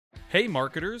Hey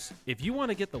marketers, if you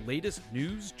want to get the latest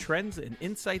news, trends, and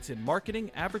insights in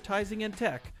marketing, advertising, and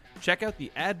tech, check out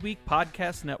the Adweek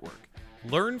Podcast Network.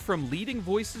 Learn from leading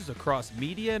voices across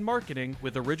media and marketing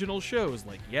with original shows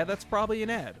like Yeah, That's Probably an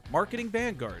Ad, Marketing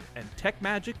Vanguard, and Tech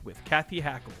Magic with Kathy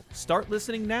Hackle. Start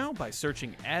listening now by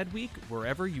searching Adweek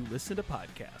wherever you listen to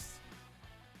podcasts.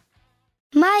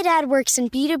 My dad works in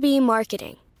B2B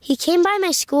marketing. He came by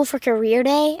my school for career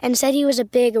day and said he was a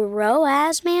big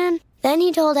ROAS man. Then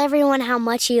he told everyone how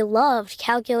much he loved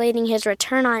calculating his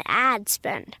return on ad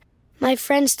spend. My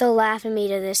friends still laugh at me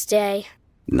to this day.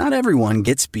 Not everyone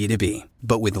gets B2B,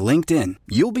 but with LinkedIn,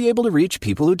 you'll be able to reach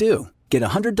people who do. Get a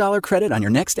 $100 credit on your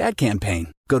next ad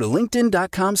campaign. Go to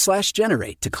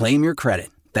linkedin.com/generate to claim your credit.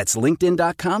 That's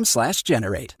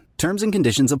linkedin.com/generate. Terms and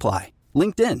conditions apply.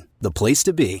 LinkedIn, the place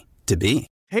to be, to be.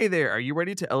 Hey there, are you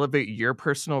ready to elevate your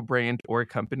personal brand or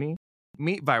company?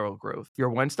 Meet Viral Growth, your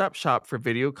one-stop shop for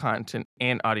video content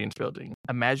and audience building.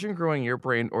 Imagine growing your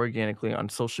brand organically on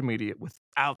social media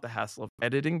without the hassle of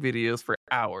editing videos for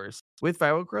hours. With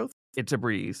Viral Growth, it's a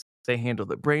breeze. They handle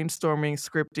the brainstorming,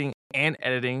 scripting, and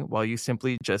editing while you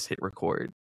simply just hit record.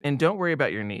 And don't worry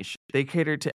about your niche. They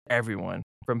cater to everyone,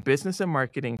 from business and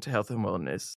marketing to health and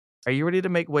wellness. Are you ready to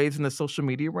make waves in the social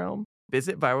media realm?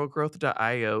 Visit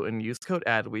viralgrowth.io and use code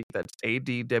ADWEEK, that's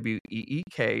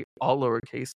ADWEEK, all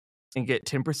lowercase, and get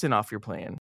 10% off your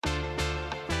plan.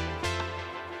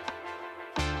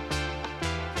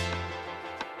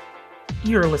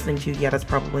 You're listening to Yeah, That's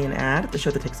Probably an Ad, the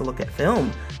show that takes a look at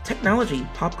film, technology,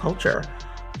 pop culture,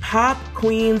 pop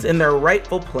queens in their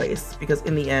rightful place, because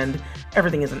in the end,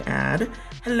 everything is an ad.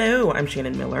 Hello, I'm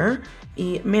Shannon Miller,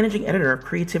 the managing editor of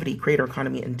Creativity, Creator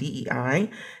Economy, and DEI.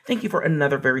 Thank you for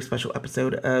another very special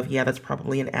episode of Yeah, That's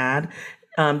Probably an Ad.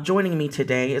 Joining me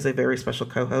today is a very special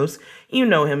co-host. You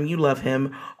know him, you love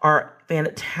him, our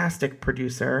fantastic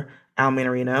producer, Al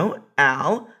Manarino.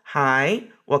 Al, hi,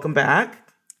 welcome back.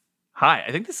 Hi,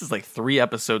 I think this is like 3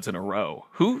 episodes in a row.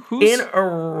 Who's in a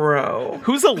row?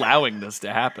 Who's allowing this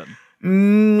to happen?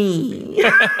 Me.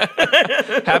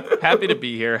 Happy to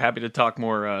be here. Happy to talk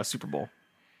more Super Bowl.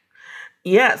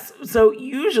 Yes. So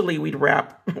usually we'd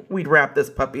wrap this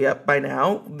puppy up by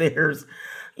now. There's,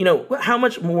 how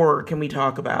much more can we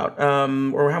talk about?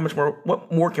 Or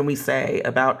what more can we say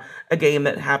about a game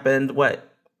that happened,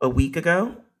 a week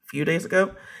ago? A few days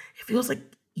ago? It feels like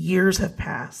years have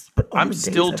passed. But I'm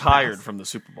still tired from the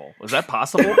Super Bowl. Is that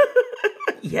possible?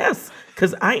 Yes,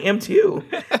 because I am too.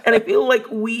 And I feel like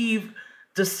we've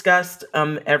discussed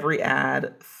every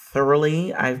ad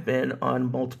thoroughly. I've been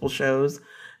on multiple shows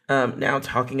now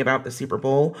talking about the Super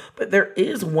Bowl, but there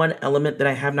is one element that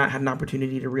I have not had an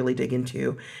opportunity to really dig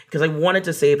into because I wanted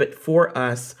to save it for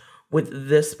us with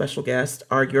this special guest,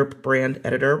 our Europe brand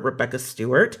editor, Rebecca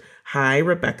Stewart. Hi,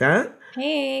 Rebecca.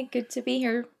 Hey, good to be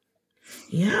here.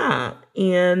 Yeah,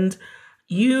 and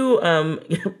you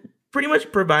pretty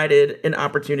much provided an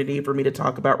opportunity for me to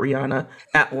talk about Rihanna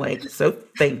at length, so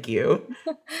thank you.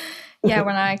 Yeah,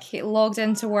 when I logged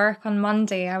into work on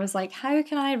Monday, I was like, how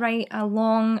can I write a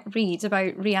long read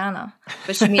about Rihanna?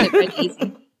 But she made it very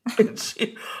easy.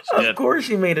 Of course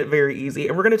she made it very easy.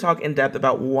 And we're going to talk in depth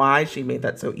about why she made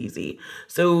that so easy.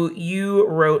 So you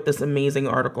wrote this amazing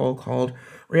article called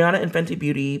Rihanna and Fenty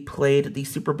Beauty played the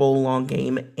Super Bowl long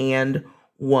game and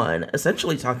won,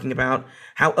 essentially talking about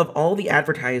how of all the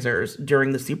advertisers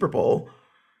during the Super Bowl,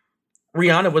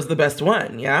 Rihanna was the best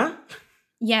one, yeah?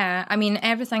 Yeah, I mean,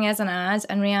 everything is an ad,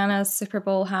 and Rihanna's Super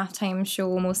Bowl halftime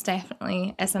show most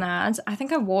definitely is an ad. I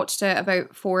think I've watched it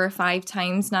about 4 or 5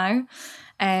 times now.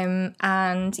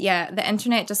 And yeah, the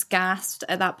internet just gasped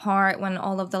at that part when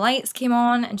all of the lights came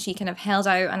on and she kind of held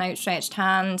out an outstretched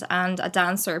hand and a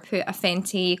dancer put a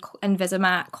Fenty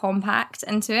Invisimatte compact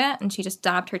into it and she just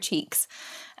dabbed her cheeks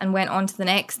and went on to the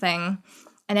next thing.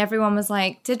 And everyone was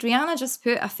like, did Rihanna just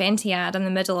put a Fenty ad in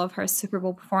the middle of her Super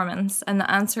Bowl performance? And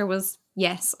the answer was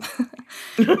yes.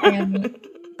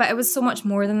 But it was so much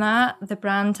more than that. The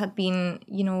brand had been,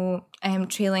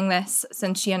 trailing this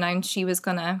since she announced she was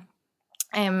going to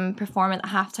perform at the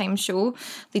halftime show.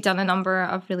 They'd done a number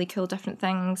of really cool different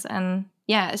things. And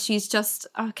yeah, she's just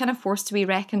a kind of force to be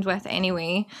reckoned with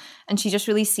anyway. And she just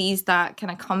really sees that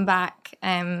kind of comeback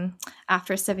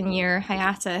after a 7-year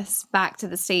hiatus back to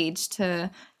the stage to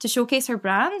showcase her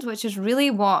brand, which is really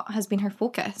what has been her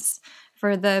focus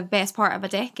for the best part of a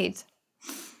decade.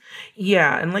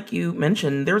 Yeah, and like you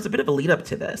mentioned, there was a bit of a lead up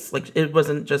to this. Like, it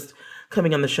wasn't just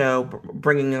coming on the show,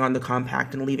 bringing on the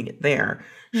compact and leaving it there.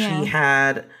 Yeah. She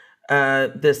had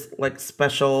this like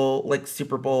special like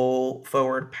Super Bowl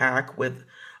forward pack with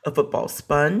a football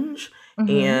sponge,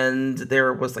 and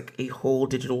there was like a whole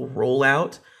digital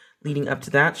rollout leading up to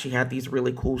that, she had these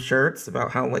really cool shirts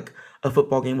about how like a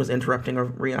football game was interrupting a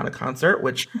Rihanna concert,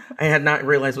 which I had not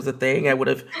realized was a thing. I would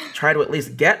have tried to at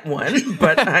least get one,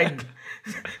 but I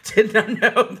did not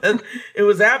know that it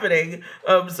was happening.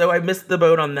 So I missed the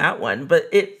boat on that one. But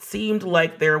it seemed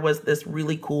like there was this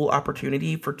really cool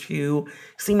opportunity for two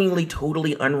seemingly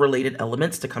totally unrelated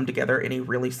elements to come together in a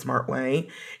really smart way.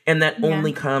 And that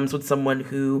only comes with someone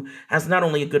who has not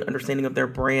only a good understanding of their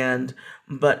brand,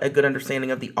 but a good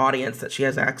understanding of the audience that she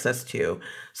has access to.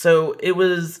 So there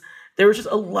was just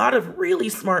a lot of really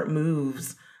smart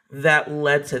moves that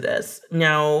led to this.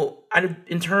 Now,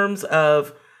 in terms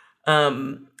of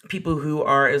people who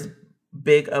are as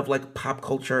big of like pop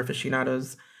culture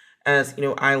aficionados as,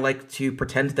 I like to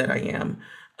pretend that I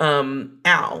am.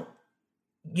 Al,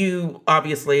 you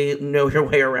obviously know your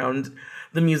way around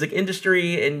the music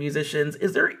industry and musicians.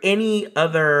 Is there any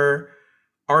other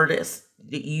artist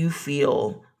that you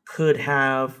feel could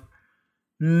have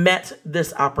met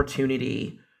this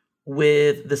opportunity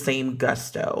with the same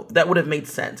gusto that would have made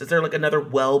sense? Is there like another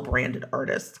well-branded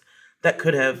artist that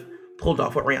could have pulled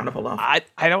off what Rihanna pulled off?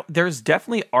 I don't. There's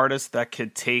definitely artists that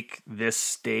could take this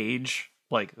stage,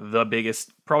 like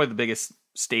probably the biggest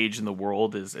stage in the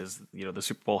world is the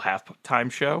Super Bowl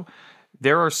halftime show.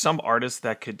 There are some artists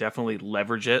that could definitely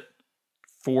leverage it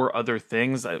for other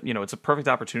things. It's a perfect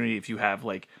opportunity if you have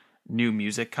like new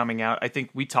music coming out. I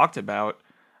think we talked about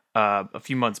a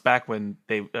few months back when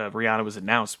Rihanna was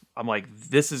announced. I'm like,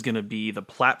 this is going to be the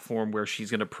platform where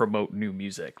she's going to promote new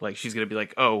music. Like she's going to be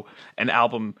like, oh, an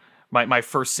album. My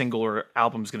first single or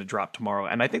album is going to drop tomorrow.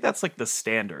 And I think that's like the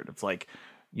standard. It's like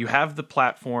you have the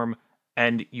platform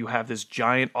and you have this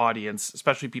giant audience,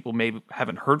 especially people maybe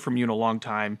haven't heard from you in a long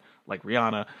time, like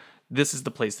Rihanna. This is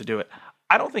the place to do it.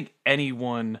 I don't think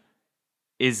anyone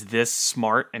is this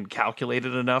smart and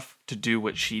calculated enough to do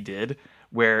what she did,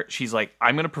 where she's like,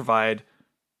 I'm going to provide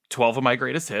 12 of my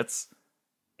greatest hits,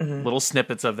 little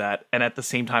snippets of that. And at the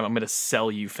same time, I'm going to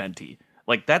sell you Fenty.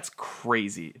 Like, that's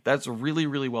crazy. That's really,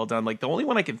 really well done. Like, the only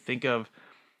one I can think of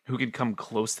who could come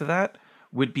close to that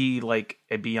would be like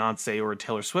a Beyonce or a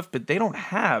Taylor Swift, but they don't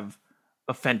have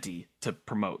a Fenty to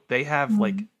promote. They have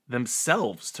like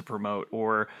themselves to promote,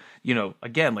 or,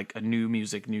 again, like a new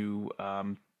music, new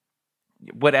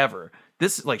whatever.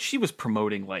 This, like, she was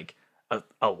promoting like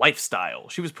a lifestyle.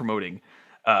 She was promoting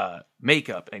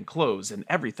makeup and clothes and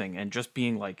everything, and just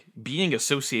being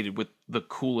associated with the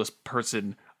coolest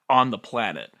person on the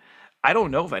planet. I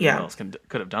don't know if anyone else could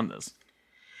have done this.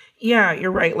 Yeah, you're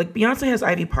right. Like Beyonce has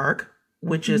Ivy Park,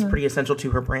 which is pretty essential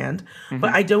to her brand,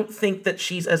 but I don't think that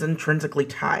she's as intrinsically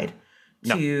tied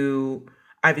to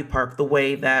Ivy Park the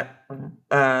way that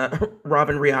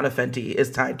Robin Rihanna Fenty is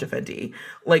tied to Fenty.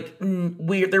 Like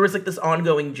there was like this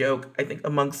ongoing joke, I think,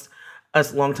 amongst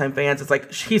us longtime fans. It's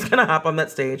like, she's going to hop on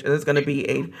that stage and it's going to be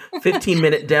a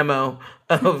 15-minute demo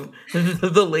of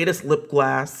the latest lip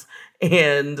gloss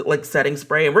and like setting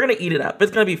spray, and we're going to eat it up.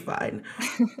 It's going to be fine.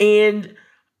 And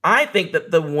I think that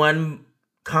the one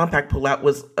compact pullout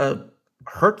was a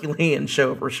Herculean show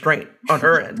of restraint on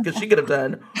her end, because she could have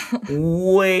done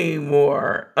way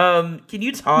more. Can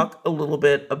you talk a little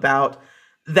bit about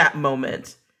that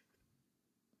moment,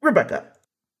 Rebecca?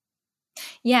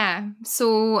 Yeah.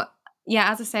 So,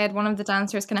 as I said, one of the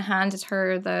dancers kind of handed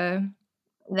her the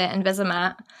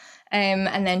Invisimat,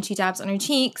 and then she dabs on her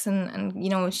cheeks,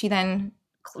 and she then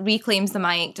reclaims the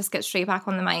mic, just gets straight back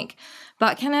on the mic.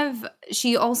 But kind of,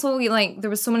 she also, like, there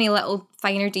was so many little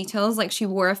finer details, like she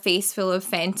wore a face full of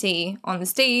Fenty on the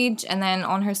stage, and then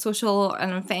on her social,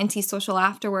 and on Fenty's social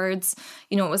afterwards,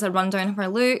 it was a rundown of her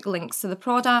look, links to the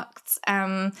products.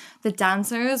 The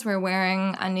dancers were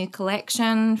wearing a new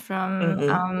collection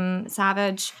from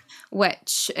Savage,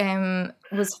 which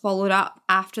was followed up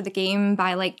after the game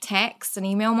by like text and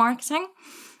email marketing.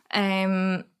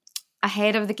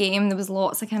 Ahead of the game, there was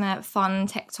lots of kind of fun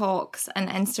TikToks and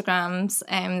Instagrams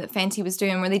that Fenty was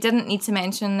doing, where they didn't need to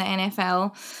mention the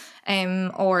NFL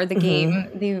or the game.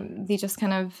 They just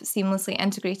kind of seamlessly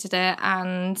integrated it.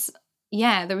 And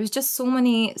there was just so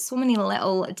many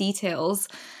little details.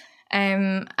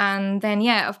 And then,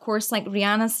 of course, like,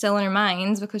 Rihanna's still in her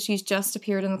minds because she's just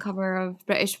appeared on the cover of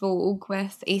British Vogue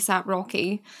with A$AP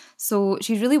Rocky. So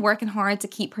she's really working hard to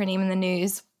keep her name in the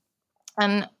news.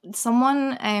 And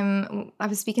someone, I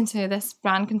was speaking to this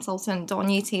brand consultant,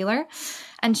 Donya Taylor,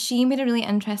 and she made a really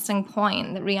interesting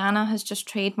point that Rihanna has just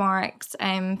trademarked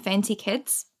Fenty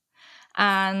Kids.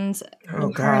 And her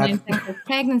announcing her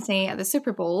pregnancy at the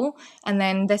Super Bowl, and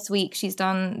then this week she's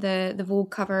done the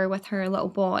Vogue cover with her little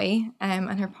boy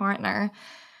and her partner.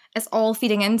 it's all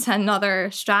feeding into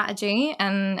another strategy.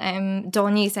 And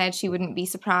Donnie said she wouldn't be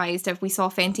surprised if we saw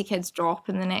Fenty Kids drop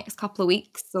in the next couple of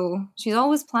weeks. So she's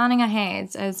always planning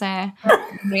ahead, as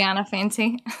Rihanna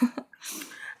Fenty.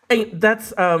 Hey,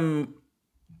 that's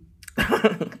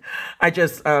I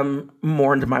just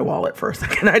mourned my wallet for a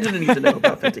second. I didn't need to know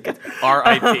about Fenty Kids.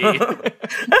 R.I.P.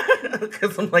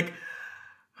 Because I'm like,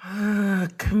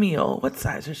 Camille, what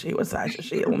size is she? What size is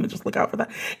she? Let me just look out for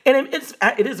that. And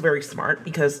it is very smart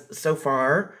because so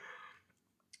far,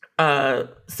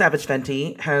 Savage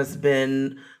Fenty has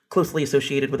been closely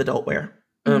associated with adult wear.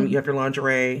 You have your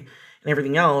lingerie and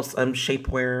everything else,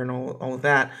 shapewear and all of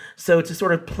that. So to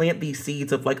sort of plant these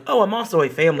seeds of like, oh, I'm also a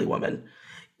family woman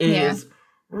is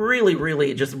really,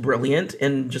 really just brilliant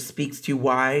and just speaks to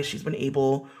why she's been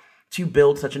able to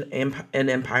build such an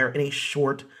empire in a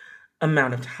short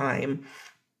amount of time.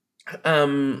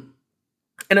 And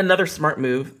another smart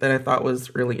move that I thought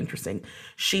was really interesting,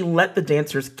 she let the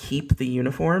dancers keep the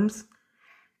uniforms.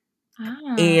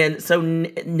 And so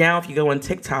now if you go on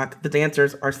TikTok, the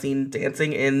dancers are seen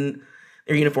dancing in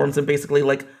their uniforms and basically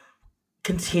like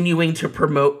continuing to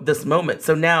promote this moment.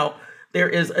 So now there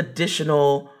is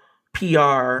additional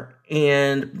PR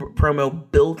and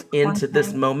promo built into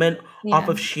this moment off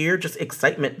of sheer just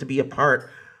excitement to be a part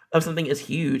of something as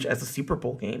huge as a Super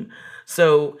Bowl game.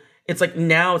 So it's like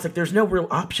now it's like there's no real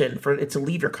option for it to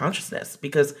leave your consciousness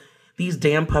because these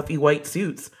damn puffy white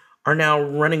suits are now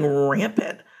running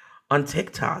rampant on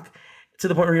TikTok to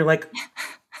the point where you're like,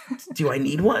 do I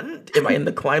need one? Am I in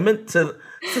the climate to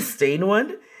sustain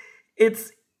one?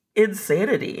 It's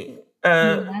insanity.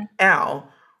 Al,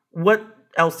 what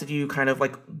else did you kind of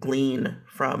like glean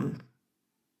from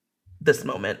this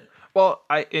moment? Well,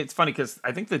 it's funny because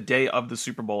I think the day of the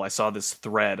Super Bowl, I saw this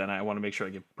thread, and I want to make sure I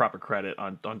give proper credit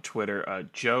on Twitter.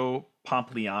 Joe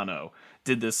Pompliano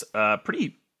did this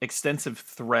pretty extensive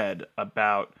thread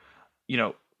about,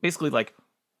 basically like,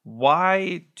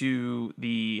 why do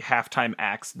the halftime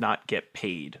acts not get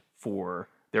paid for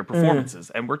their performances?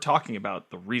 And we're talking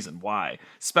about the reason why,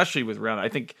 especially with Rihanna. I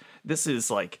think this is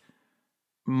like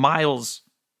miles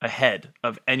ahead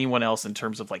of anyone else in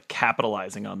terms of like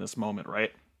capitalizing on this moment,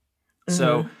 right?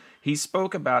 So he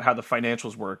spoke about how the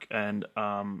financials work, and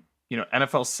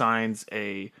NFL signs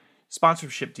a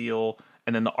sponsorship deal,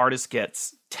 and then the artist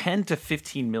gets 10 to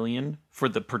 15 million for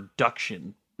the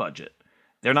production budget.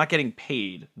 They're not getting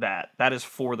paid that. That is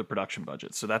for the production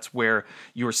budget. So that's where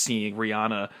you're seeing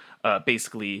Rihanna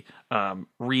basically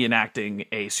reenacting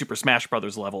a Super Smash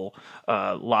Brothers level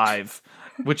live,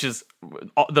 which is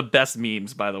the best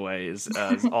memes, by the way, is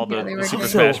all the Super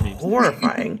Smash memes.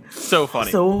 Horrifying. So funny.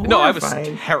 So horrifying. No, I was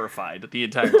terrified the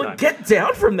entire time. Get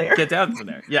down from there. Get down from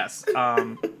there. Yes.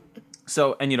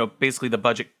 So, and basically the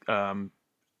budget,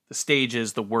 the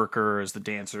stages, the workers, the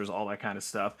dancers, all that kind of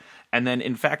stuff. And then,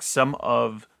 in fact, some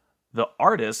of the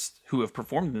artists who have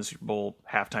performed in the Super Bowl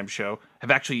halftime show have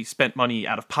actually spent money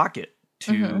out of pocket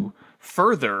to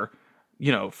further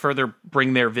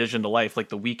bring their vision to life. Like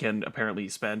The Weeknd apparently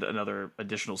spent another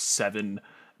additional $7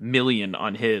 million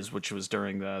on his, which was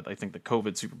during the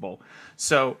COVID Super Bowl.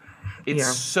 So it's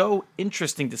so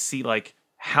interesting to see like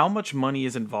how much money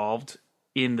is involved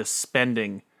in the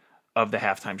spending of the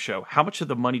halftime show. How much of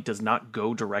the money does not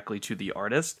go directly to the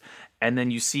artist? And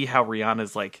then you see how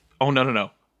Rihanna's like, oh,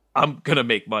 no. I'm going to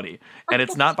make money. And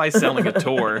it's not by selling a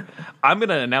tour. I'm going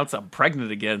to announce I'm pregnant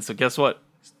again. So guess what?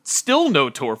 Still no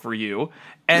tour for you.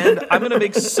 And I'm going to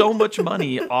make so much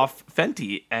money off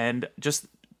Fenty. And just,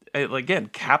 again,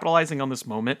 capitalizing on this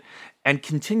moment and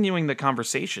continuing the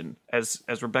conversation, as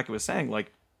Rebecca was saying,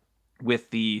 like,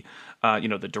 with the,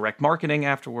 the direct marketing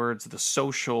afterwards, the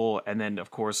social, and then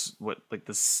of course,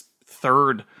 this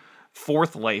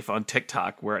fourth life on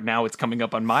TikTok, where now it's coming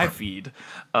up on my feed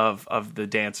of the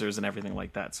dancers and everything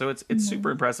like that. So it's super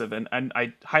impressive, and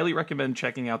I highly recommend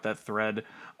checking out that thread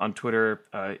on Twitter.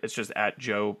 It's just at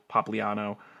Joe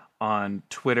Pompliano on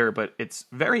Twitter, but it's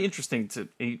very interesting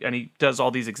and he does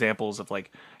all these examples of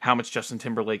like how much Justin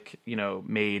Timberlake,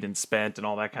 made and spent and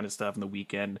all that kind of stuff in The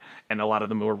Weeknd and a lot of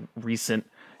the more recent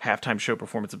halftime show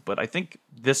performances. But I think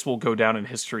this will go down in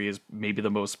history as maybe the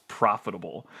most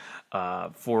profitable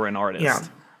for an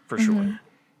artist, for sure.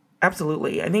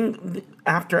 Absolutely. I think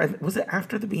after the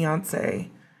Beyonce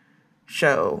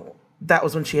show, that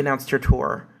was when she announced her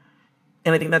tour.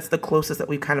 And I think that's the closest that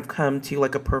we've kind of come to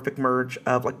like a perfect merge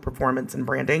of like performance and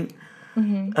branding.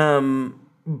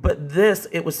 But this,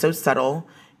 it was so subtle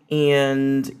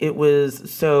and it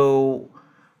was so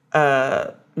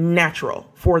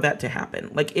natural for that to happen.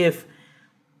 Like if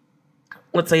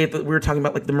let's say if we were talking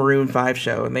about like the Maroon 5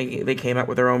 show and they came out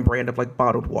with their own brand of like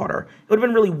bottled water, it would have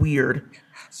been really weird,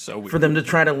 for them to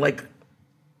try to like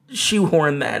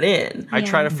shoehorn that in. I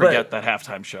try to forget that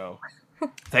halftime show.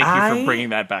 Thank you for bringing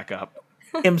that back up.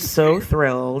 I'm so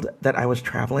thrilled that I was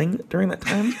traveling during that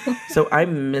time, so I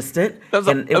missed it.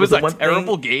 It was a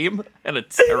terrible game and a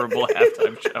terrible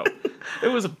halftime show. It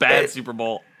was a bad Super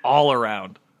Bowl all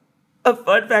around. A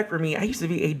fun fact for me, I used to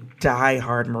be a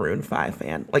die-hard Maroon 5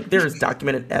 fan. Like, there is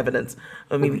documented evidence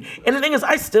of me. And the thing is,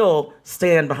 I still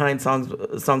stand behind songs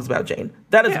About Jane.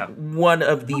 That is one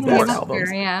of the best albums.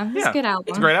 It's a good album.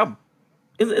 It's a great album.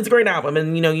 It's a great album.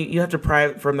 And, you know, you have to pry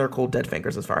it from their cold, dead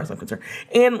fingers as far as I'm concerned.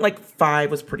 And, like,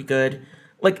 5 was pretty good.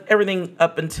 Like, everything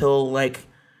up until, like,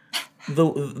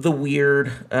 the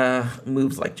weird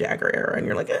moves like Jagger era. And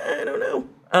you're like, I don't know.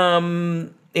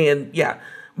 And, yeah.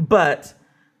 But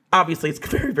obviously, it's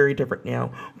very, very different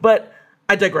now. But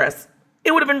I digress.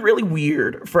 It would have been really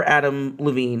weird for Adam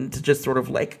Levine to just sort of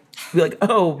like be like,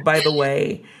 oh, by the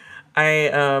way,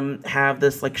 I have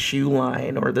this like shoe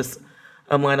line or this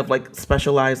line of like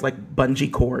specialized like bungee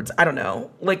cords. I don't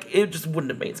know. Like it just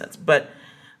wouldn't have made sense. But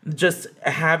just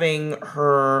having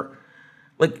her,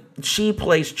 like she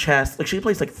plays chess. Like she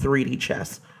plays like 3D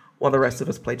chess while the rest of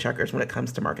us play checkers when it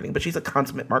comes to marketing. But she's a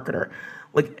consummate marketer.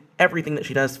 Like, everything that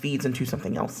she does feeds into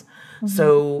something else. Mm-hmm.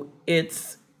 So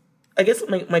it's, I guess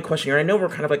my question here, I know we're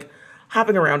kind of, like,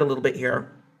 hopping around a little bit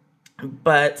here,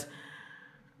 but,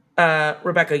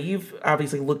 Rebecca, you've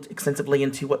obviously looked extensively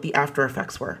into what the after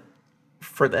effects were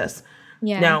for this.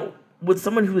 Yeah. Now, with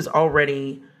someone who is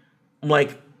already,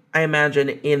 like, I imagine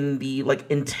in the, like,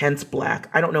 intense black,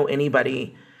 I don't know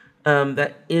anybody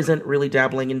that isn't really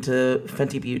dabbling into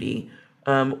Fenty Beauty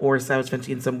or Savage Fenty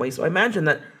in some way. So I imagine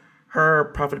that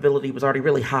her profitability was already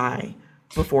really high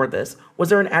before this. Was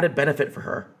there an added benefit for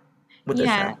her with this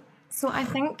show? So I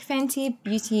think Fenty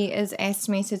Beauty is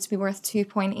estimated to be worth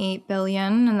 2.8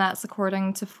 billion, and that's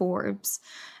according to Forbes.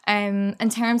 In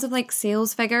terms of like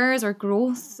sales figures or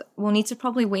growth, we'll need to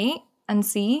probably wait and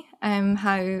see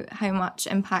how much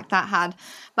impact that had.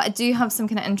 But I do have some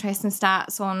kind of interesting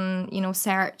stats on, you know,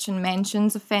 search and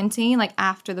mentions of Fenty, like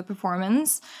after the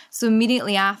performance. So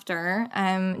immediately after,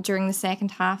 during the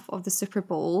second half of the Super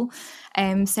Bowl,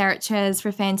 searches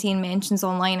for Fenty and mentions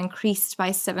online increased by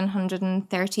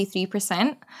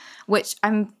 733%, which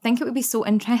I think it would be so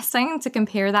interesting to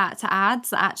compare that to ads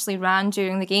that actually ran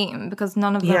during the game, because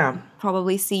none of them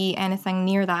probably see anything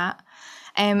near that.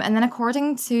 And then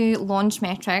according to Launch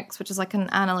Metrics, which is like an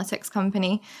analytics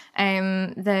company,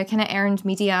 the kind of earned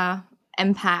media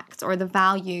impact or the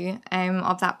value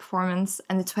of that performance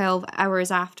in the 12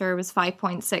 hours after was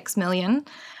 5.6 million.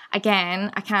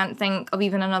 Again, I can't think of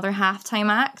even another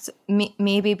halftime act,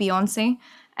 maybe Beyonce,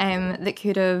 that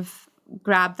could have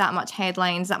grabbed that much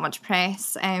headlines, that much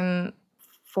press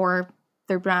for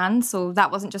their brand. So that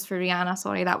wasn't just for Rihanna,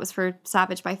 sorry, that was for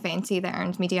Savage by Fenty, the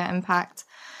earned media impact.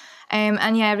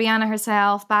 And yeah, Rihanna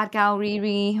herself, Bad Gal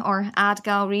Riri or Ad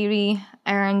Gal Riri,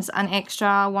 earns an extra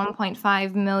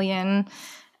 1.5 million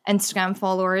Instagram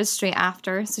followers straight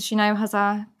after. So she now has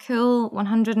a cool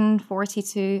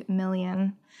 142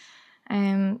 million.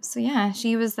 So yeah,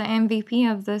 she was the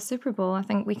MVP of the Super Bowl. I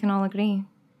think we can all agree.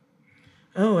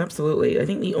 Oh, absolutely. I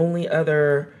think the only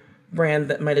other brand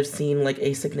that might have seen like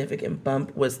a significant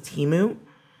bump was Temu,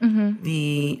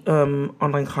 the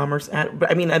online commerce ad.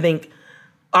 But I mean, I think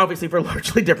obviously for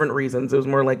largely different reasons. It was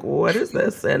more like, what is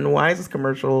this? And why is this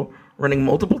commercial running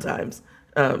multiple times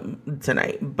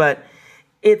tonight? But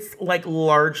it's like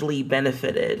largely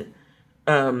benefited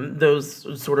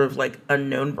those sort of like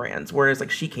unknown brands, whereas like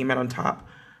she came out on top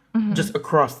just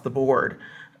across the board.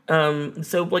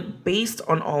 So like based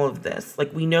on all of this,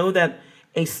 like we know that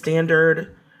a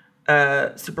standard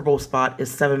Super Bowl spot is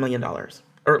 $7 million, or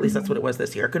at least that's what it was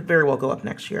this year. It could very well go up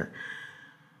next year.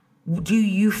 Do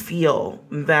you feel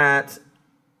that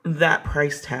that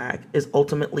price tag is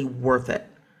ultimately worth it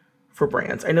for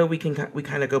brands? I know we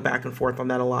kind of go back and forth on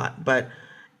that a lot, but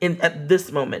at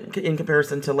this moment, in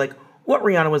comparison to like what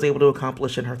Rihanna was able to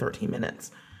accomplish in her 13 minutes,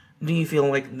 do you feel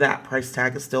like that price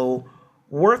tag is still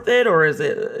worth it, or is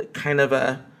it kind of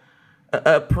a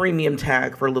premium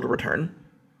tag for a little return?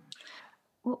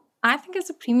 I think it's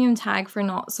a premium tag for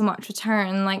not so much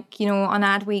return. Like, you know, on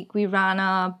Adweek, we ran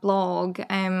a blog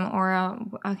or a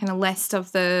kind of list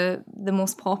of the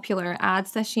most popular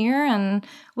ads this year. And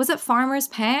was it Farmer's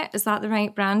Pet? Is that the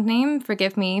right brand name?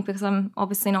 Forgive me, because I'm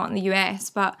obviously not in the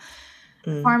US, but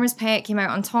Farmer's Pet came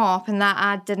out on top, and that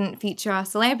ad didn't feature a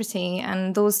celebrity.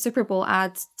 And those Super Bowl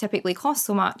ads typically cost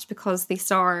so much because they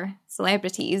star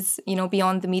celebrities, you know,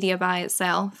 beyond the media buy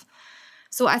itself.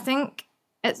 So I think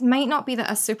it might not be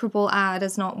that a Super Bowl ad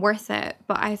is not worth it,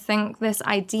 but I think this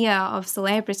idea of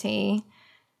celebrity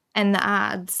in the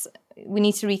ads, we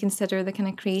need to reconsider the kind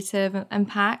of creative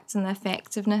impact and the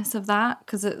effectiveness of that,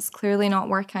 because it's clearly not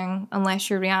working unless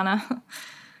you're Rihanna.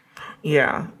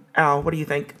 Yeah. Al, what do you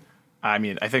think? I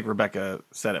mean, I think Rebecca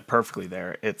said it perfectly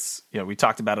there. It's, we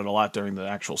talked about it a lot during the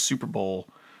actual Super Bowl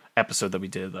episode that we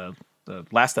did, the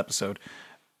last episode.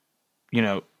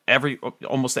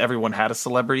 Almost everyone had a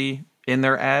celebrity in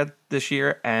their ad this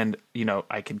year, and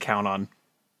I can count on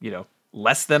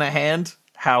less than a hand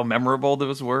how memorable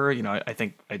those were. I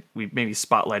think we maybe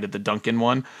spotlighted the Duncan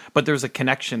one, but there's a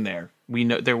connection there. We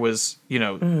know there was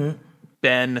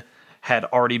Ben had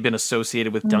already been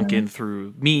associated with Duncan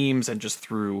through memes and just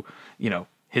through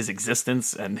his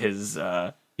existence and his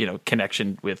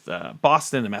connection with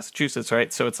Boston and Massachusetts,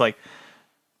 right? So it's like,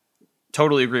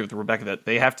 totally agree with Rebecca that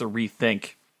they have to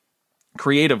rethink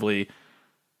creatively.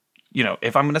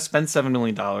 If I'm going to spend $7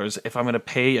 million, if I'm going to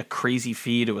pay a crazy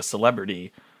fee to a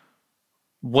celebrity,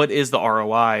 what is the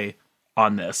ROI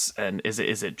on this? And is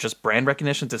it just brand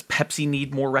recognition? Does Pepsi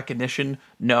need more recognition?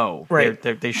 No, right.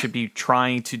 They should be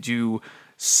trying to do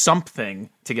something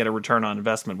to get a return on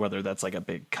investment, whether that's like a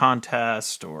big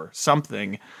contest or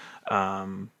something,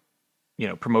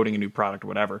 promoting a new product or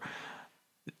whatever.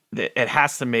 It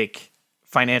has to make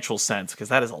financial sense, because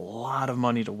that is a lot of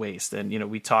money to waste. And,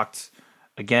 we talked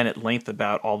again at length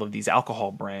about all of these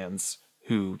alcohol brands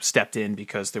who stepped in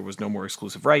because there was no more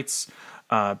exclusive rights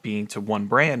being to one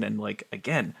brand. And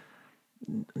again,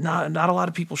 not a lot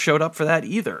of people showed up for that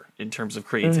either in terms of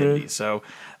creativity. So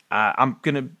I'm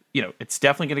going to, it's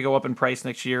definitely going to go up in price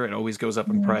next year. It always goes up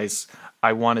in price.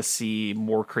 I want to see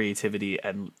more creativity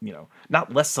and,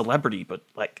 not less celebrity, but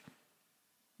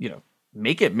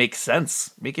make it make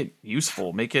sense, make it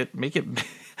useful, make it make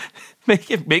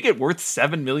it worth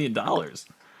 $7 million.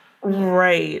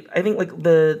 Right. I think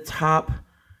the top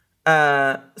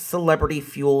celebrity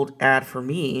fueled ad for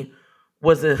me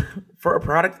was for a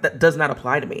product that does not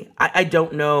apply to me. I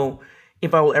don't know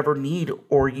if I will ever need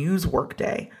or use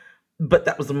Workday, but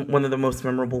that was one of the most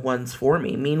memorable ones for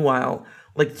me. Meanwhile,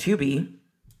 Tubi,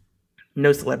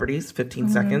 no celebrities, 15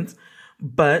 seconds,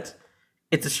 but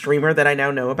it's a streamer that I now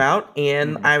know about,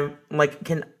 and I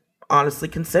can honestly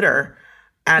consider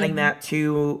adding that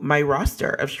to my roster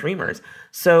of streamers.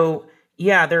 So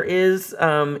yeah, there is,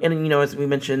 and as we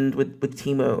mentioned with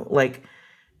Temu,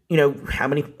 how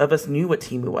many of us knew what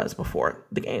Temu was before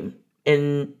the game,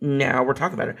 and now we're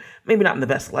talking about it. Maybe not in the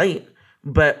best light,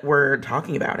 but we're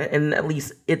talking about it, and at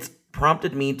least it's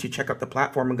prompted me to check out the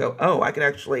platform and go, oh, I could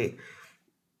actually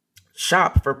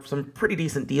shop for some pretty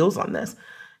decent deals on this.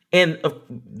 And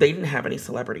they didn't have any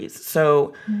celebrities.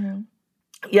 So,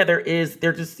 yeah, there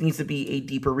just needs to be a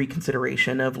deeper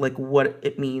reconsideration of what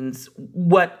it means,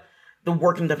 what the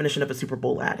working definition of a Super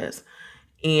Bowl ad is.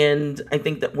 And I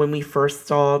think that when we first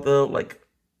saw the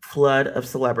flood of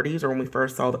celebrities, or when we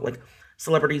first saw that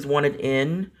celebrities wanted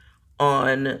in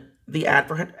on the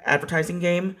advertising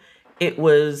game, it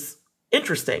was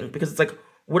interesting, because it's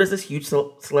what is this huge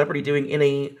celebrity doing in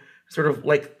a sort of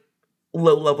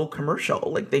low-level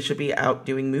commercial? They should be out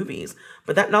doing movies.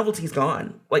 But that novelty's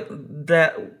gone.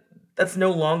 That's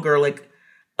no longer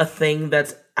a thing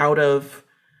that's out of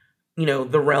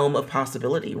the realm of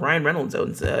possibility. Ryan Reynolds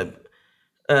owns an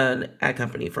ad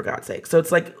company, for God's sake. So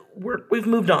it's we've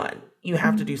moved on. You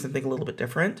have to do something a little bit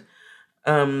different.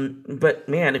 But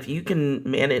man, if you can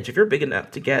manage, if you're big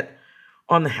enough to get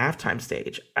on the halftime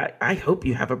stage, I hope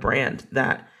you have a brand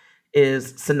that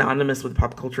is synonymous with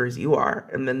pop culture as you are,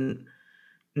 and then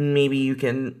maybe you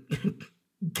can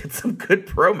get some good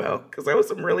promo, because that was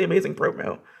some really amazing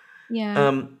promo. Yeah.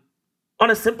 On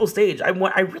a simple stage, I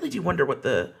really do wonder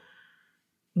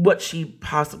what she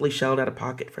possibly shelled out of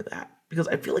pocket for that, because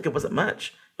I feel like it wasn't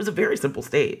much. It was a very simple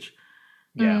stage.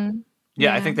 Yeah.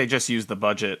 Yeah, I think they just used the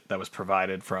budget that was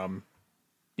provided from,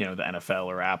 the NFL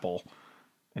or Apple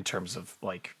in terms of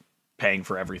paying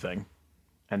for everything.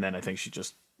 And then I think she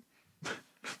just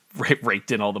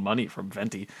raked in all the money from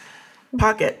Venti.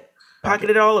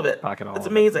 Pocketed all of it. That's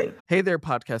amazing. Hey there,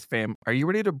 podcast fam. Are you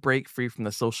ready to break free from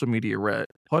the social media rut?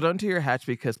 Hold on to your hatch,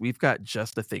 because we've got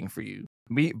just the thing for you.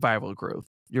 Meet Viral Growth,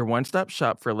 your one-stop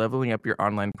shop for leveling up your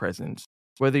online presence.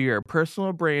 Whether you're a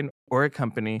personal brand or a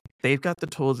company, they've got the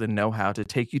tools and know-how to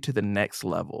take you to the next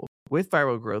level. With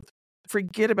Viral Growth,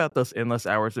 forget about those endless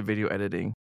hours of video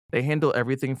editing. They handle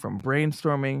everything from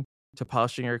brainstorming to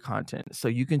polishing your content, so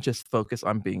you can just focus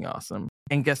on being awesome.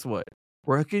 And guess what?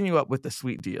 We're hooking you up with a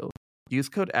sweet deal. Use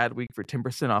code ADWEEK for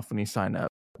 10% off when you sign up.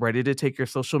 Ready to take your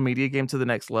social media game to the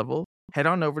next level? Head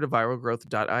on over to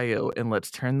viralgrowth.io and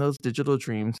let's turn those digital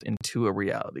dreams into a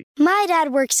reality. My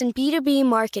dad works in B2B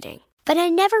marketing, but I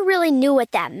never really knew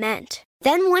what that meant.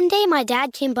 Then one day my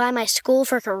dad came by my school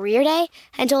for career day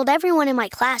and told everyone in my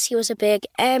class he was a big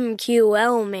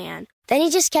MQL man. Then he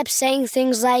just kept saying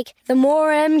things like, the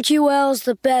more MQLs,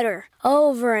 the better,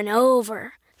 over and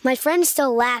over. My friends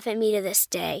still laugh at me to this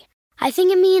day. I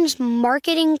think it means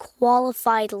marketing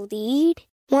qualified lead.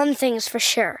 One thing's for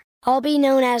sure. I'll be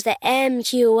known as the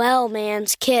MQL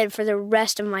man's kid for the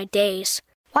rest of my days.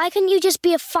 Why couldn't you just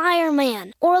be a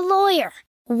fireman or a lawyer?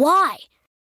 Why?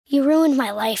 You ruined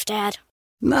my life, Dad.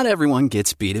 Not everyone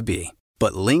gets B2B,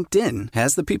 but LinkedIn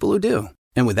has the people who do.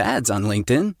 And with ads on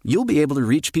LinkedIn, you'll be able to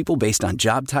reach people based on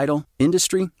job title,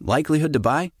 industry, likelihood to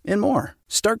buy, and more.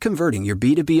 Start converting your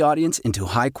B2B audience into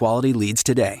high-quality leads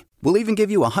today. We'll even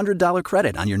give you a $100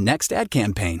 credit on your next ad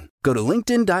campaign. Go to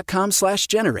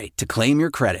linkedin.com/generate to claim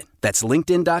your credit. That's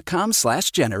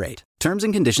linkedin.com/generate. Terms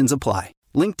and conditions apply.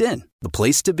 LinkedIn, the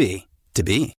place to be, to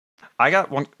be. I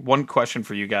got one question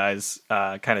for you guys,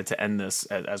 kind of to end this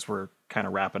as we're kind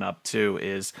of wrapping up too,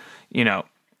 is,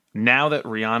 now that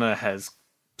Rihanna has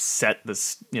set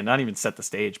this, not even set the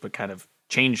stage, but kind of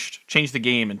changed the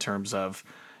game in terms of,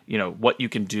 what you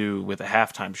can do with a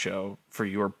halftime show for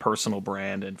your personal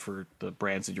brand and for the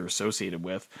brands that you're associated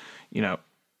with. I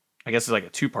guess it's like a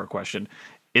two-part question.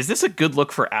 Is this a good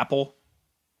look for Apple?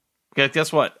 Okay,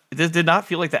 guess what? This did not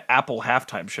feel like the Apple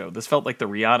halftime show. This felt like the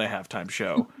Rihanna halftime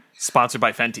show sponsored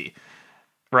by Fenty.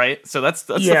 Right? So that's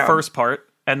the first part.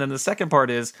 And then the second part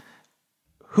is,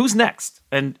 who's next?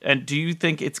 And do you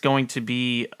think it's going to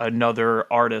be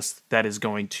another artist that is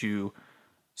going to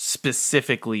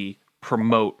specifically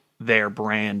promote their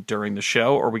brand during the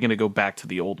show? Or are we going to go back to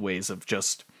the old ways of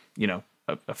just, a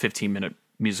 15-minute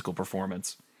musical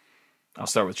performance? I'll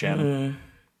start with Shannon.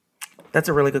 That's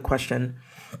a really good question.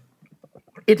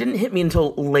 It didn't hit me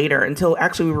until later, until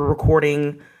actually we were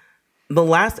recording the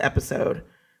last episode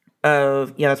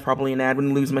of, that's probably an ad,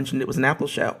 when Luz mentioned it was an Apple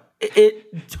show.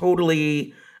 It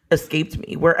totally escaped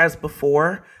me. Whereas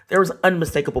before, there was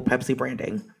unmistakable Pepsi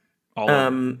branding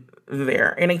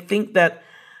there. And I think that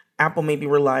Apple maybe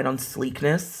relied on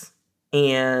sleekness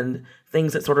and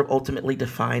things that sort of ultimately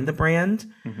define the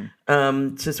brand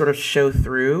to sort of show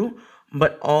through.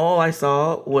 But all I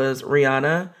saw was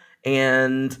Rihanna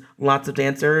and lots of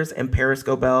dancers and Paris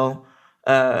Gobel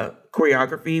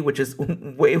choreography, which is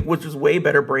way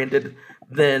better branded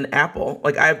than Apple.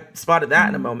 Like, I spotted that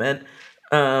in a moment,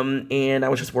 and I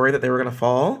was just worried that they were gonna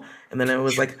fall. And then it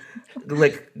was like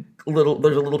there's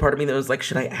a little part of me that was like,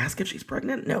 should I ask if she's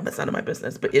pregnant? No, that's none of my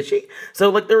business. But is she? So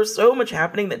like, there was so much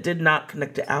happening that did not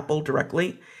connect to Apple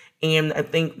directly. And I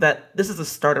think that this is the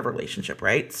start of a relationship,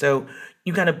 right? So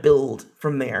you kind of build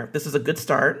from there. This is a good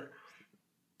start,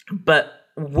 but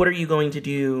what are you going to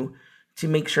do to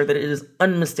make sure that it is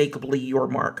unmistakably your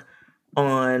mark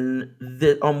on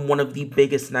one of the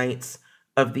biggest nights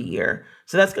of the year?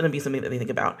 So that's going to be something that they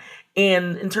think about.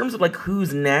 And in terms of like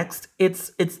who's next,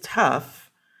 it's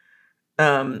tough,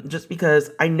 just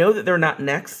because I know that they're not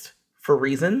next for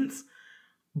reasons,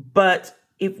 but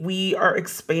if we are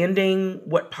expanding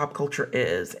what pop culture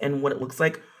is and what it looks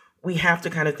like, we have to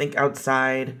kind of think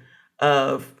outside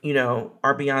of,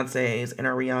 our Beyoncés and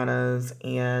our Rihannas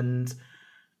and,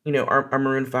 our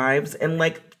Maroon 5s. And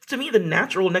like, to me, the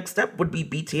natural next step would be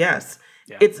BTS.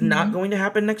 Yeah. It's not going to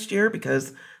happen next year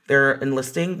because they're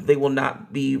enlisting. They will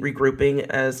not be regrouping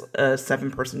as a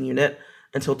 7-person unit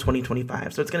until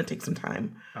 2025. So it's going to take some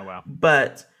time. Oh, wow.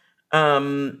 But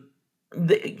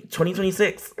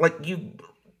 2026,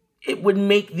 it would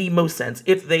make the most sense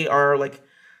if they are like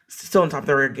still on top of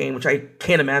their game, which I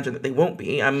can't imagine that they won't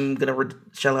be. I'm going to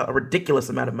shell out a ridiculous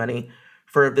amount of money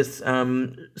for this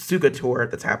Suga tour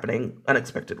that's happening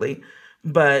unexpectedly.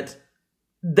 But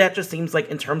that just seems like,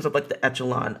 in terms of like the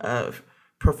echelon of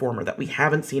performer that we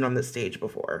haven't seen on this stage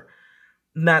before,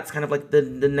 that's kind of like the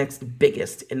next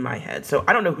biggest in my head. So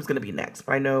I don't know who's going to be next,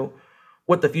 but I know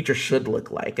what the future should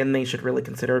look like. And they should really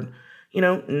consider,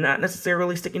 not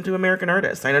necessarily sticking to American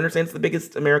artists. I understand it's the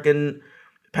biggest American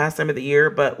pastime of the year,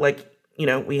 but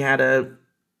we had a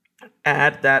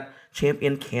ad that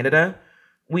championed Canada.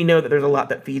 We know that there's a lot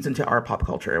that feeds into our pop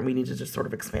culture, and we need to just sort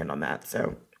of expand on that.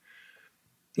 So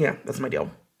yeah, that's my deal.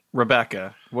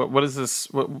 Rebecca, what is this?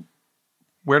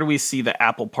 Where do we see the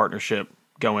Apple partnership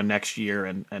going next year,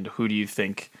 and who do you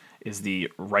think is the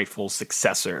rightful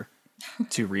successor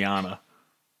to Rihanna?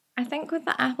 I think with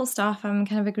the Apple stuff, I'm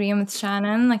kind of agreeing with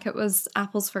Shannon. Like, it was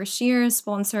Apple's first year as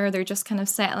sponsor. They're just kind of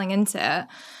settling into it.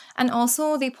 And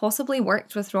also, they possibly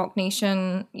worked with Rock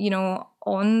Nation, you know,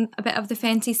 on a bit of the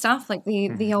Fenty stuff. Like,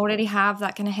 they already have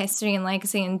that kind of history and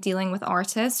legacy in dealing with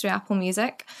artists through Apple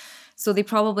Music. So they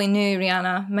probably knew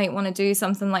Rihanna might want to do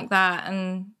something like that.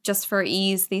 And just for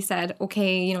ease, they said,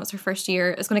 okay, you know, it's her first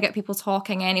year. It's going to get people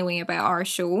talking anyway about our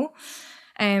show.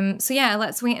 So yeah,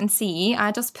 let's wait and see.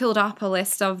 I just pulled up a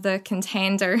list of the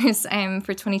contenders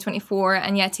for 2024,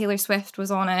 and yeah, Taylor Swift was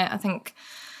on it. I think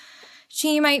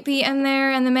she might be in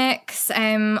there in the mix.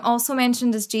 Also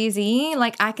mentioned as Jay-Z.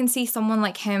 Like, I can see someone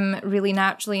like him really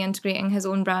naturally integrating his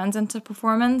own brands into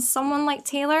performance. Someone like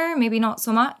Taylor, maybe not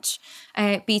so much.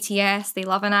 BTS, they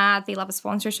love an ad, they love a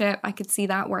sponsorship. I could see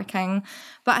that working.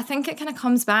 But I think it kind of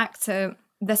comes back to,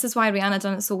 this is why Rihanna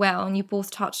done it so well, and you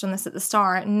both touched on this at the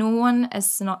start. No one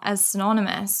is as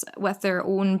synonymous with their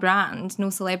own brand, no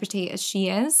celebrity as she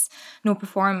is, no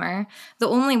performer. The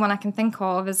only one I can think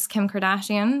of is Kim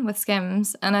Kardashian with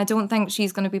Skims, and I don't think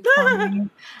she's going to be performing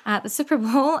at the Super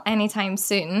Bowl anytime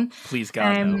soon. Please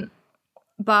God, no.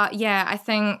 But yeah, I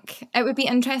think it would be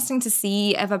interesting to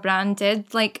see if a brand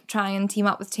did like try and team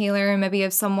up with Taylor, maybe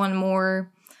if someone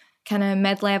more kind of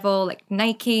mid-level like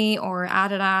Nike or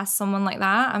Adidas, someone like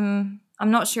that. I'm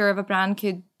not sure if a brand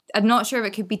could, I'm not sure if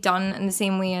it could be done in the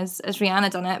same way as Rihanna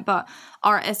done it, but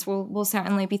artists will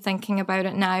certainly be thinking about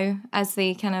it now as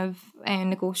they kind of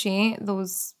negotiate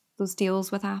those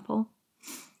deals with Apple.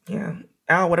 Yeah.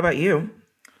 Al, what about you?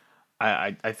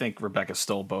 I think Rebecca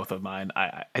stole both of mine.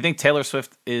 I think Taylor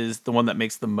Swift is the one that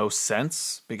makes the most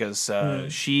sense because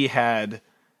she had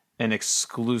an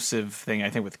exclusive thing, I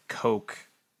think, with Coke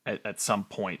at some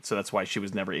point. So that's why she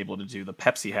was never able to do the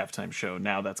Pepsi halftime show.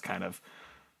 Now that's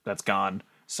gone.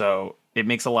 So it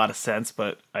makes a lot of sense,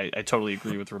 but I totally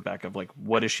agree with Rebecca of like,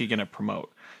 what is she going to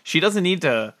promote? She doesn't need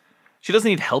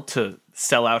help to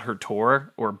sell out her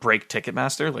tour or break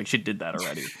Ticketmaster. Like, she did that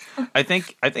already. I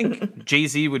think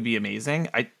Jay-Z would be amazing.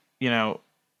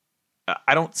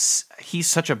 He's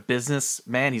such a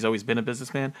businessman. He's always been a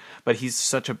businessman, but he's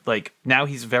such a, like, now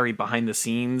he's very behind the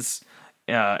scenes,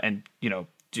 and, you know,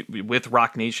 with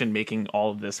Rock Nation making all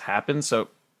of this happen. So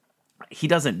he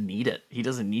doesn't need it. He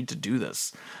doesn't need to do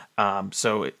this.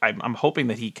 So I'm hoping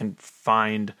that he can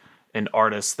find an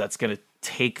artist that's going to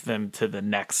take them to the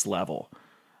next level.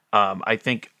 I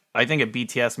think a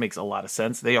BTS makes a lot of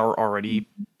sense. They are already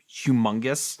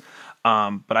humongous.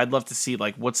 But I'd love to see,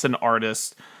 like, what's an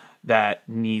artist that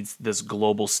needs this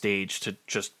global stage to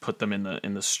just put them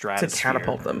in the stratosphere. To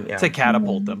catapult them, yeah. To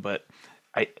catapult them. But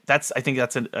I think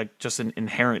that's just an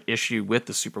inherent issue with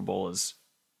the Super Bowl is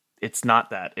it's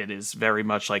not that. It is very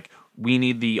much like we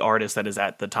need the artist that is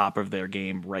at the top of their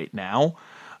game right now.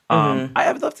 I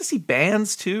would love to see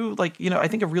bands too. Like, you know, I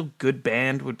think a real good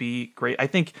band would be great. I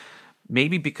think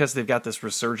maybe because they've got this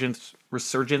resurgence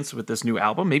with this new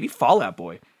album, maybe Fall Out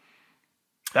Boy.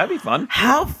 That'd be fun.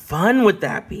 How fun would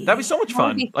that be? That'd be so much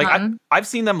fun. Like, I've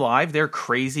seen them live. They're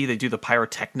crazy. They do the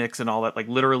pyrotechnics and all that. Like,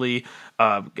 literally,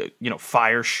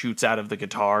 fire shoots out of the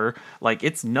guitar. Like,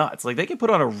 it's nuts. Like, they can put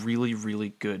on a really, really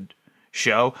good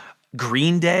show.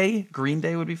 Green Day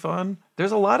would be fun.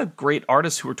 There's a lot of great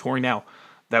artists who are touring now.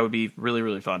 That would be really,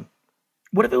 really fun.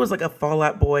 What if it was like a Fall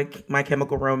Out Boy, My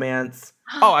Chemical Romance?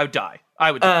 Oh, I would die.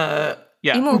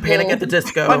 Yeah, Panic at the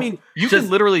Disco. I mean, you can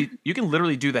literally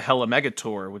do the Hella Mega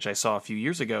Tour, which I saw a few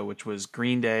years ago, which was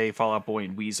Green Day, Fall Out Boy,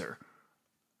 and Weezer.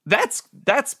 That's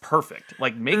perfect.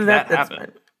 Like, make that happen.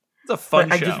 Fine. It's a fun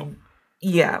show.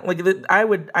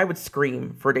 I would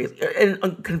scream for days.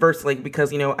 And conversely,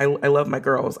 because, you know, I love my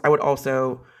girls, I would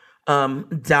also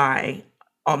die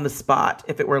on the spot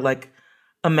if it were like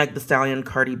a Meg Thee Stallion,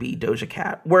 Cardi B, Doja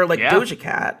Cat, where like Doja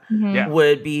Cat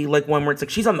would be like one where it's like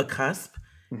she's on the cusp,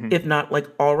 if not like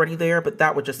already there, but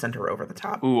that would just send her over the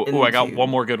top. Ooh, I got one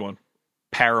more good one.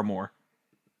 Paramore.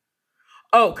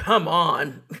 Oh, come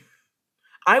on.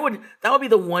 That would be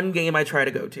the one game I try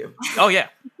to go to. Oh yeah,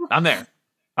 I'm there.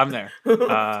 That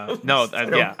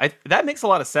makes a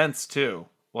lot of sense too.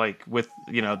 Like, with,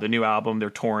 you know, the new album, they're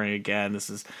touring again.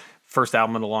 This is first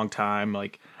album in a long time.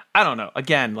 Like, I don't know.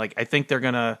 Again, like, I think they're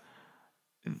gonna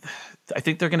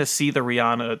see the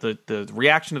Rihanna, the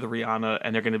reaction to the Rihanna,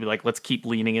 and they're gonna be like, let's keep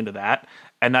leaning into that.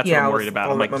 And that's what I'm worried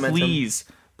about. I'm like,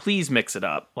 please mix it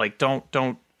up. Like, don't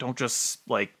just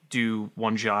like do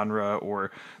one genre,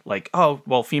 or like, oh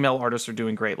well, female artists are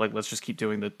doing great. Like, let's just keep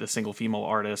doing the single female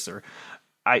artists. Or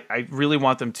I really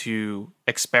want them to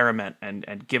experiment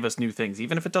and give us new things,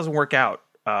 even if it doesn't work out.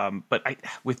 But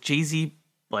with Jay-Z,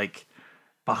 like,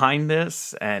 behind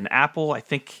this, and Apple, I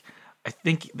think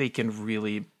they can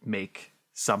really make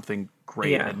something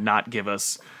great and not give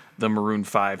us the Maroon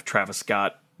 5 Travis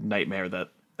Scott nightmare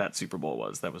that Super Bowl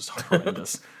was. That was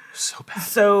horrendous. So bad.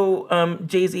 So,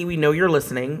 Jay-Z, we know you're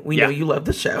listening. We know you love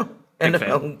the show.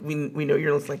 NFL, we know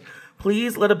you're listening.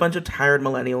 Please let a bunch of tired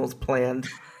millennials plan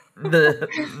the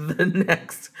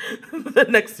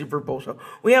next Super Bowl show.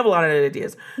 We have a lot of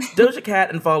ideas. Doja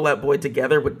Cat and Fall Out Boy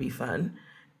together would be fun.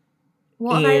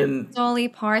 What about Dolly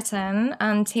Parton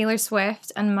and Taylor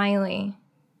Swift and Miley?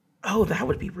 Oh, that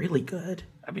would be really good.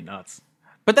 That'd be nuts.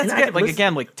 But that's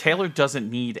again, Taylor doesn't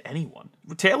need anyone.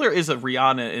 Taylor is a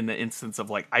Rihanna in the instance of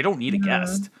like, I don't need a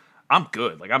guest. I'm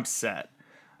good. Like, I'm set.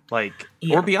 Like,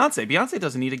 or Beyonce. Beyonce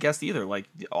doesn't need a guest either. Like,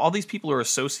 all these people are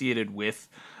associated with,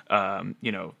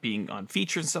 being on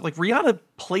features and stuff. Like, Rihanna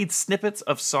played snippets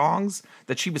of songs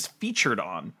that she was featured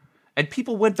on, and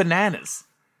people went bananas.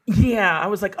 Yeah, I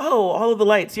was like, oh, all of the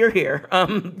lights, you're here.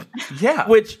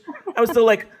 Which I was still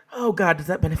like, oh God, does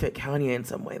that benefit Kanye in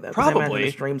some way though? Probably.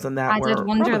 The streams on that I did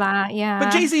wonder that, yeah.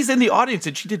 But Jay-Z's in the audience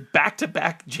and she did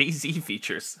back-to-back Jay-Z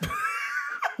features.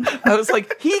 I was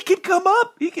like, he could come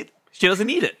up. She doesn't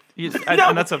need it.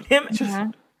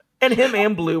 Him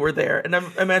and Blue were there. And I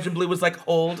imagine Blue was like,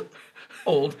 hold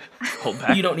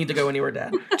back. You don't need to go anywhere,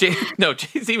 Dad.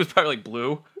 Jay-Z was probably like,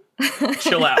 Blue,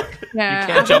 chill out. Yeah, you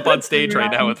can't jump on stage right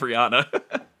now with Rihanna.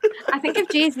 I think if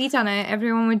Jay-Z done it,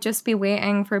 everyone would just be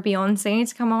waiting for Beyonce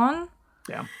to come on.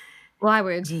 Yeah. Well, I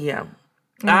would. Yeah.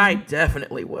 I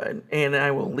definitely would. And I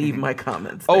will leave my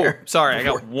comments there. Oh, sorry. I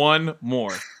got one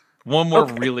more. One more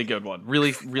really good one.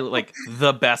 Really, really, like,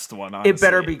 the best one, honestly. It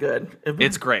better be good.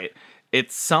 It's great.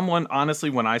 It's someone, honestly,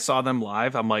 when I saw them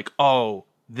live, I'm like, oh,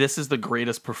 this is the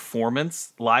greatest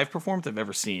live performance I've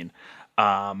ever seen.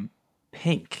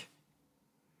 Pink.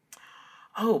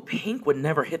 Oh, Pink would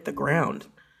never hit the ground.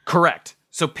 Correct.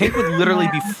 So Pink would literally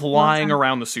be flying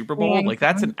around the Super Bowl. Like,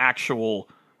 that's a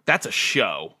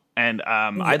show. And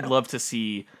I'd love to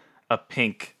see a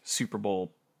Pink Super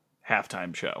Bowl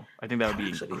halftime show. I think that would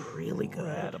be actually really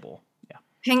incredible. Yeah.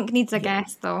 Pink needs a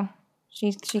guest though.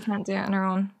 She can't do it on her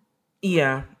own.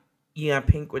 Yeah. Yeah,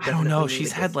 Pink would definitely. I don't know.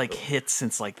 She's had like hits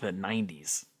since like the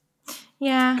 90s.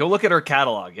 Yeah. Go look at her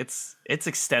catalog. It's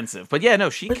extensive. But yeah, no,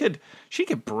 she could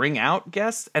bring out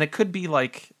guests and it could be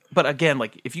like, but again,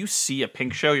 like if you see a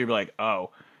Pink show, you're like,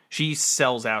 oh, she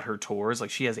sells out her tours.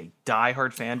 Like she has a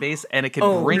diehard fan base and it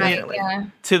could bring it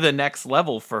to the next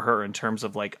level for her in terms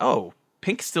of like, oh,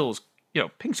 Pink still is,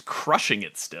 Pink's crushing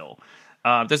it still.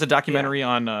 There's a documentary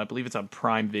on, I believe it's on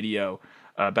Prime Video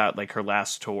about like her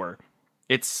last tour.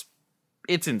 It's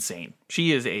insane.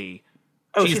 She is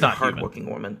she's not a hardworking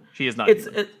woman. She is not.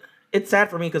 It's sad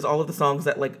for me because all of the songs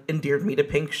that like endeared me to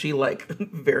Pink, she like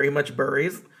very much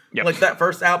buries. Yep. Like that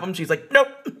first album, she's like, nope,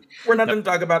 we're not going to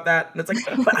talk about that. And it's like,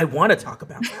 but I want to talk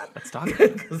about that. Let's talk about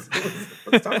it.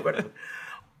 Let's talk about it.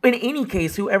 In any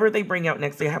case, whoever they bring out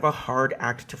next, they have a hard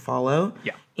act to follow.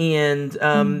 Yeah. And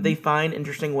they find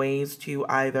interesting ways to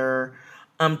either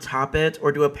top it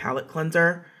or do a palate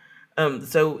cleanser.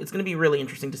 So it's going to be really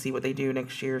interesting to see what they do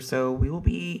next year. So we will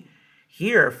be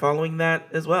here following that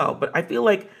as well. But I feel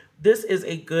like this is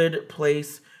a good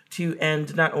place to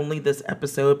end not only this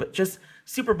episode, but just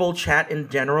Super Bowl chat in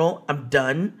general. I'm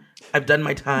done. I've done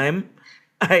my time.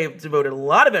 I have devoted a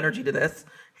lot of energy to this.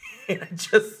 And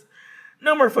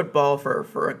no more football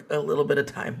for a little bit of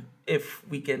time, if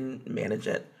we can manage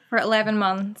it. For 11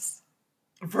 months.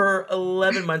 For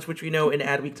 11 months, which we know in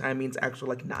ad week time means actually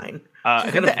like 9. I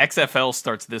think the XFL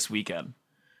starts this weekend.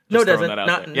 No, it doesn't.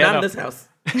 Not in this house.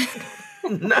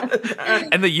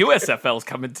 And the USFL is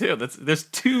coming too. There's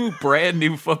 2 brand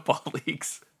new football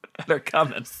leagues that are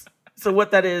coming. So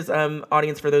what that is,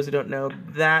 audience, for those who don't know,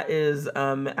 that is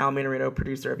Al Manarino,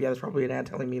 producer of There's Probably an Ad,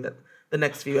 telling me that the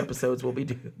next few episodes will be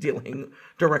dealing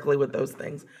directly with those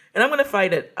things. And I'm going to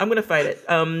fight it.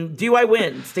 Do I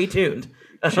win? Stay tuned.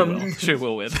 She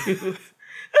will win.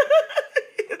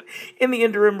 In the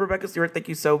interim, Rebecca Stewart, thank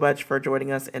you so much for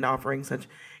joining us and offering such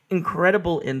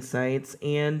incredible insights.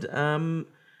 And,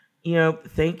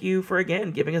 thank you for,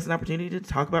 again, giving us an opportunity to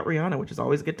talk about Rihanna, which is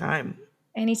always a good time.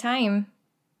 Anytime.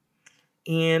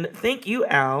 And thank you,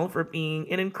 Al, for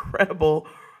being an incredible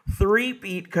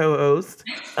 3-peat co-host.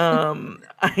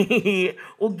 I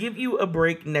will give you a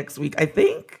break next week, I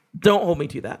think. Don't hold me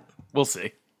to that. We'll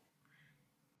see.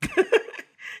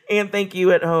 And thank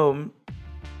you at home.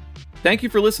 Thank you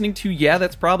for listening to Yeah,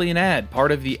 That's Probably an Ad,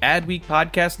 part of the Adweek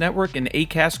Podcast Network and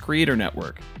Acast Creator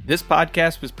Network. This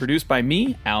podcast was produced by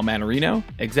me, Al Manarino,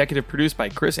 executive produced by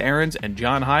Chris Ahrens and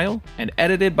John Heil, and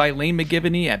edited by Lane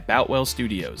McGivney at Boutwell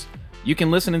Studios. You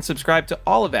can listen and subscribe to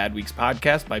all of Adweek's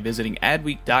podcasts by visiting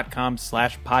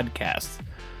adweek.com/podcasts.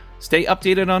 Stay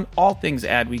updated on all things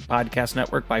Adweek Podcast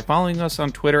Network by following us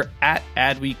on Twitter at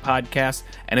Adweek Podcast.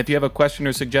 And if you have a question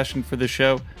or suggestion for the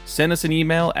show, send us an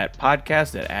email at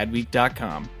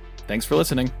podcast@adweek.com. Thanks for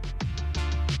listening.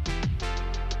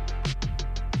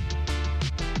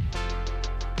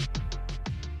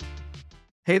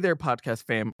 Hey there, podcast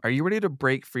fam. Are you ready to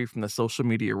break free from the social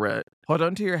media rut? Hold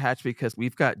on to your hatch because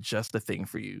we've got just the thing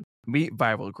for you. Meet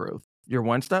Viral Growth, your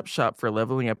one-stop shop for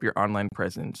leveling up your online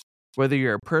presence. Whether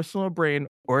you're a personal brand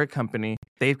or a company,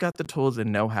 they've got the tools and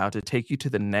know-how to take you to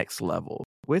the next level.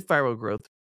 With Viral Growth,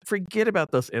 forget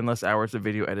about those endless hours of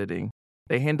video editing.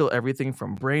 They handle everything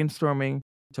from brainstorming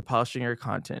to polishing your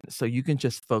content so you can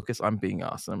just focus on being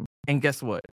awesome. And guess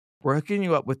what? We're hooking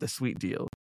you up with a sweet deal.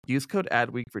 Use code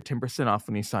ADWEEK for 10% off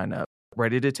when you sign up.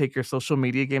 Ready to take your social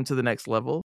media game to the next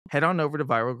level? Head on over to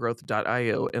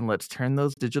viralgrowth.io and let's turn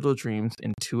those digital dreams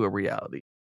into a reality.